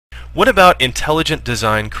What about intelligent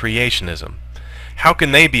design creationism? How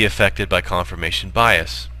can they be affected by confirmation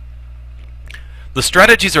bias? The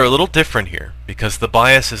strategies are a little different here, because the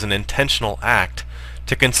bias is an intentional act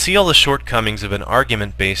to conceal the shortcomings of an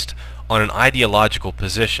argument based on an ideological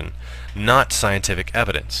position, not scientific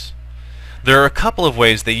evidence. There are a couple of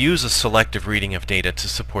ways they use a selective reading of data to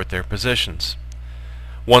support their positions.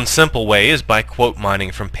 One simple way is by quote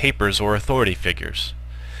mining from papers or authority figures.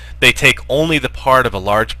 They take only the part of a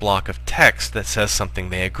large block of text that says something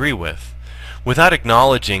they agree with, without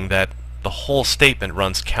acknowledging that the whole statement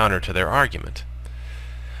runs counter to their argument.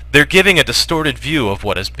 They're giving a distorted view of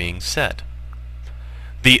what is being said.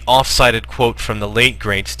 The off-cited quote from the late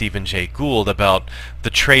great Stephen Jay Gould about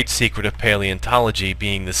the trade secret of paleontology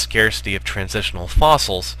being the scarcity of transitional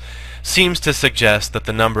fossils seems to suggest that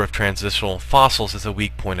the number of transitional fossils is a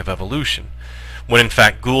weak point of evolution, when in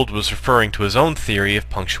fact Gould was referring to his own theory of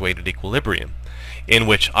punctuated equilibrium, in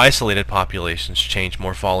which isolated populations change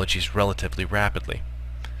morphologies relatively rapidly.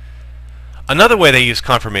 Another way they use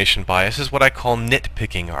confirmation bias is what I call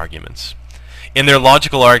nitpicking arguments. In their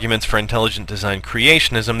logical arguments for intelligent design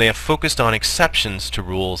creationism, they have focused on exceptions to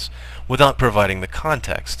rules without providing the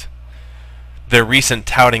context. Their recent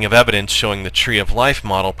touting of evidence showing the tree of life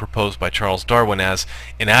model proposed by Charles Darwin as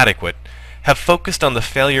inadequate have focused on the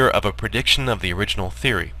failure of a prediction of the original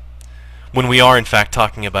theory, when we are in fact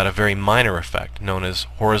talking about a very minor effect known as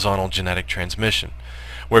horizontal genetic transmission,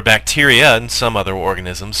 where bacteria and some other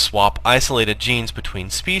organisms swap isolated genes between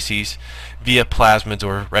species via plasmids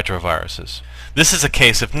or retroviruses. This is a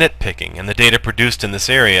case of nitpicking, and the data produced in this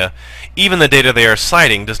area, even the data they are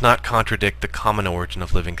citing, does not contradict the common origin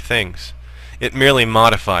of living things. It merely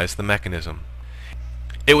modifies the mechanism.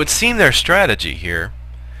 It would seem their strategy here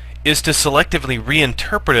is to selectively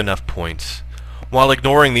reinterpret enough points while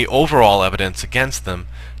ignoring the overall evidence against them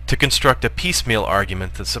to construct a piecemeal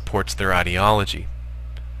argument that supports their ideology.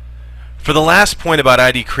 For the last point about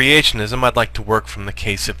ID creationism, I'd like to work from the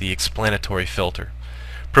case of the explanatory filter,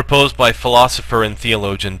 proposed by philosopher and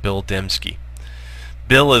theologian Bill Dembski.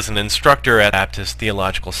 Bill is an instructor at Baptist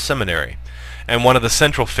Theological Seminary and one of the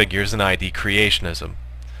central figures in ID creationism.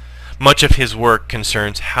 Much of his work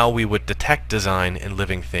concerns how we would detect design in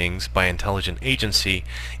living things by intelligent agency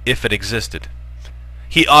if it existed.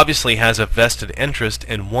 He obviously has a vested interest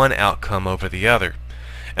in one outcome over the other,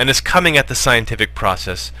 and is coming at the scientific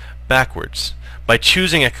process backwards, by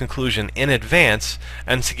choosing a conclusion in advance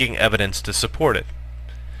and seeking evidence to support it.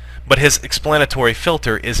 But his explanatory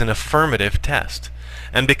filter is an affirmative test,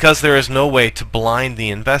 and because there is no way to blind the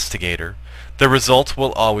investigator, the results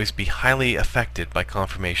will always be highly affected by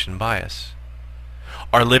confirmation bias.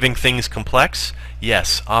 Are living things complex?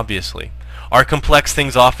 Yes, obviously. Are complex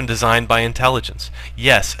things often designed by intelligence?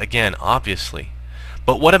 Yes, again, obviously.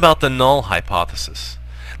 But what about the null hypothesis?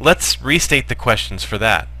 Let's restate the questions for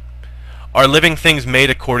that. Are living things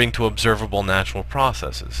made according to observable natural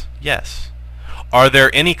processes? Yes. Are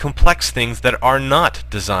there any complex things that are not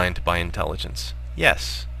designed by intelligence?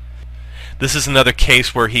 Yes. This is another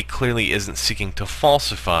case where he clearly isn't seeking to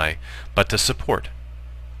falsify, but to support.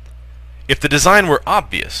 If the design were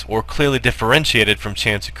obvious or clearly differentiated from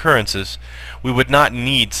chance occurrences, we would not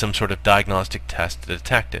need some sort of diagnostic test to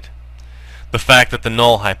detect it. The fact that the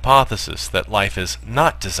null hypothesis, that life is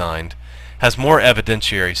not designed, has more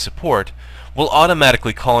evidentiary support, will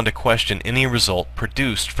automatically call into question any result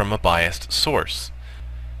produced from a biased source.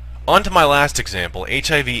 On to my last example,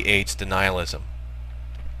 HIV/AIDS denialism.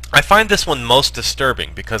 I find this one most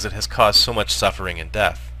disturbing because it has caused so much suffering and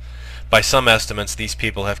death. By some estimates, these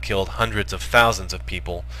people have killed hundreds of thousands of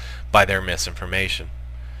people by their misinformation.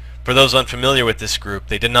 For those unfamiliar with this group,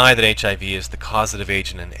 they deny that HIV is the causative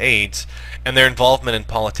agent in AIDS, and their involvement in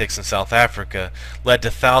politics in South Africa led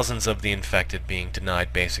to thousands of the infected being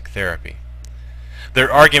denied basic therapy.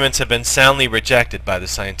 Their arguments have been soundly rejected by the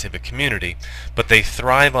scientific community, but they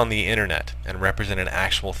thrive on the internet and represent an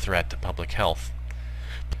actual threat to public health.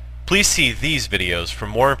 Please see these videos for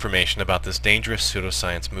more information about this dangerous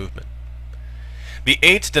pseudoscience movement. The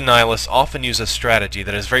AIDS denialists often use a strategy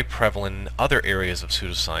that is very prevalent in other areas of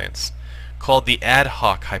pseudoscience, called the ad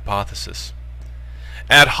hoc hypothesis.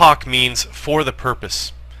 Ad hoc means for the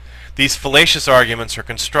purpose. These fallacious arguments are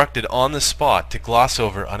constructed on the spot to gloss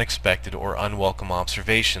over unexpected or unwelcome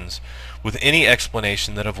observations with any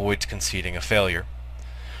explanation that avoids conceding a failure.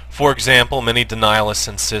 For example, many denialists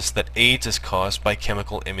insist that AIDS is caused by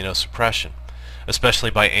chemical immunosuppression,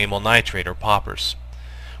 especially by amyl nitrate or poppers.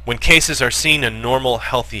 When cases are seen in normal,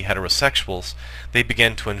 healthy heterosexuals, they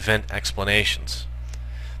begin to invent explanations.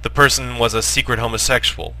 The person was a secret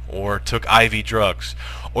homosexual, or took IV drugs,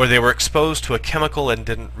 or they were exposed to a chemical and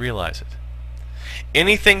didn't realize it.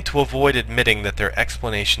 anything to avoid admitting that their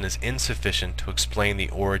explanation is insufficient to explain the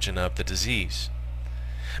origin of the disease.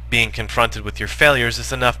 Being confronted with your failures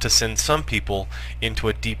is enough to send some people into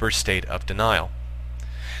a deeper state of denial.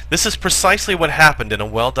 This is precisely what happened in a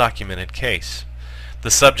well-documented case.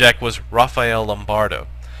 The subject was Rafael Lombardo,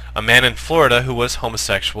 a man in Florida who was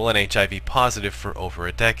homosexual and HIV positive for over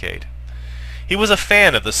a decade. He was a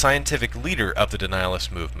fan of the scientific leader of the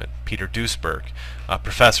denialist movement, Peter Duesberg, a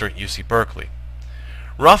professor at UC Berkeley.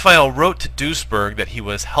 Raphael wrote to Duesberg that he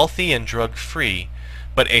was healthy and drug-free,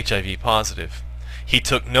 but HIV positive. He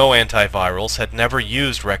took no antivirals, had never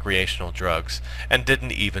used recreational drugs, and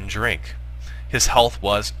didn't even drink. His health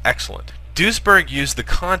was excellent. Duesberg used the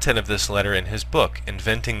content of this letter in his book,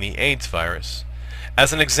 Inventing the AIDS Virus,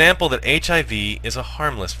 as an example that HIV is a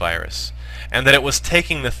harmless virus, and that it was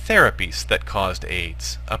taking the therapies that caused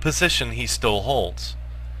AIDS, a position he still holds.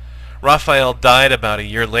 Raphael died about a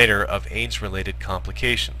year later of AIDS-related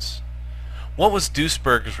complications. What was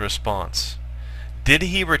Duesberg's response? Did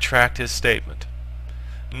he retract his statement?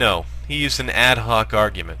 No, he used an ad hoc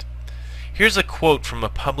argument. Here's a quote from a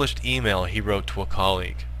published email he wrote to a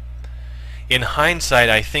colleague. In hindsight,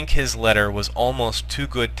 I think his letter was almost too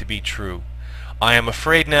good to be true. I am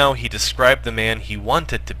afraid now he described the man he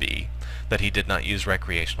wanted to be, that he did not use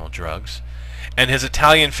recreational drugs, and his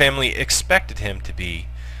Italian family expected him to be,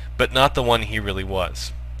 but not the one he really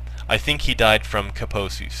was. I think he died from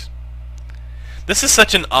Kaposi's. This is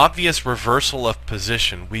such an obvious reversal of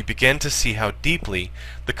position, we begin to see how deeply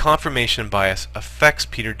the confirmation bias affects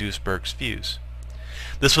Peter Duesberg's views.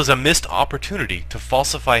 This was a missed opportunity to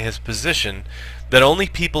falsify his position that only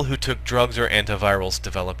people who took drugs or antivirals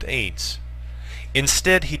developed AIDS.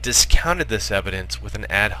 Instead, he discounted this evidence with an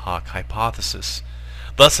ad hoc hypothesis,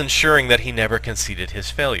 thus ensuring that he never conceded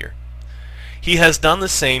his failure. He has done the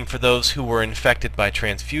same for those who were infected by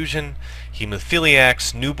transfusion,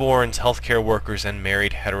 hemophiliacs, newborns, healthcare workers, and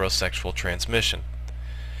married heterosexual transmission.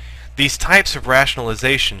 These types of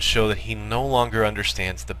rationalization show that he no longer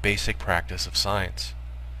understands the basic practice of science.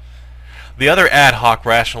 The other ad hoc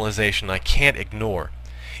rationalization I can't ignore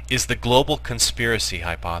is the global conspiracy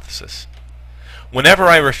hypothesis. Whenever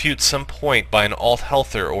I refute some point by an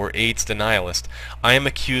alt-healther or AIDS denialist, I am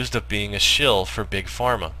accused of being a shill for Big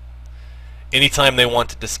Pharma. Anytime they want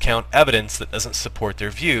to discount evidence that doesn't support their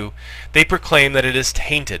view, they proclaim that it is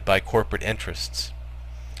tainted by corporate interests.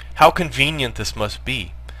 How convenient this must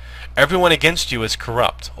be. Everyone against you is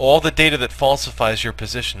corrupt. All the data that falsifies your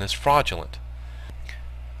position is fraudulent.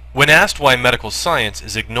 When asked why medical science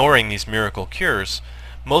is ignoring these miracle cures,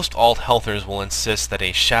 most alt-healthers will insist that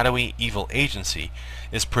a shadowy evil agency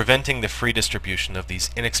is preventing the free distribution of these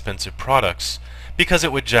inexpensive products because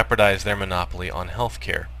it would jeopardize their monopoly on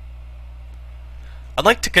healthcare. I'd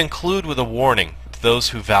like to conclude with a warning to those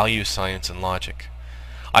who value science and logic.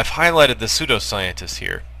 I've highlighted the pseudoscientists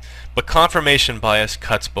here, but confirmation bias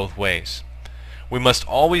cuts both ways. We must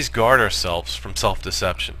always guard ourselves from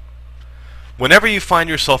self-deception. Whenever you find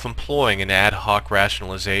yourself employing an ad hoc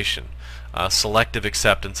rationalization, a selective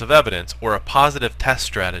acceptance of evidence, or a positive test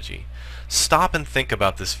strategy, stop and think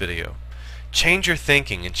about this video. Change your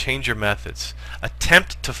thinking and change your methods.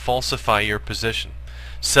 Attempt to falsify your position.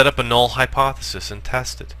 Set up a null hypothesis and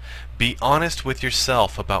test it. Be honest with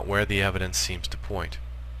yourself about where the evidence seems to point.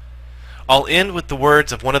 I'll end with the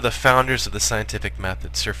words of one of the founders of the scientific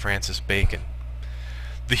method, Sir Francis Bacon.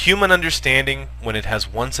 The human understanding, when it has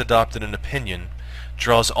once adopted an opinion,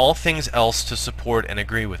 draws all things else to support and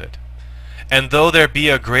agree with it. And though there be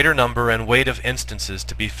a greater number and weight of instances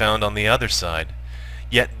to be found on the other side,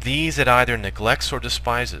 yet these it either neglects or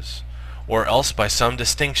despises, or else by some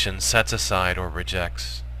distinction sets aside or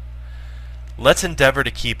rejects. Let's endeavor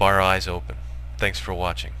to keep our eyes open. Thanks for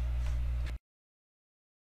watching.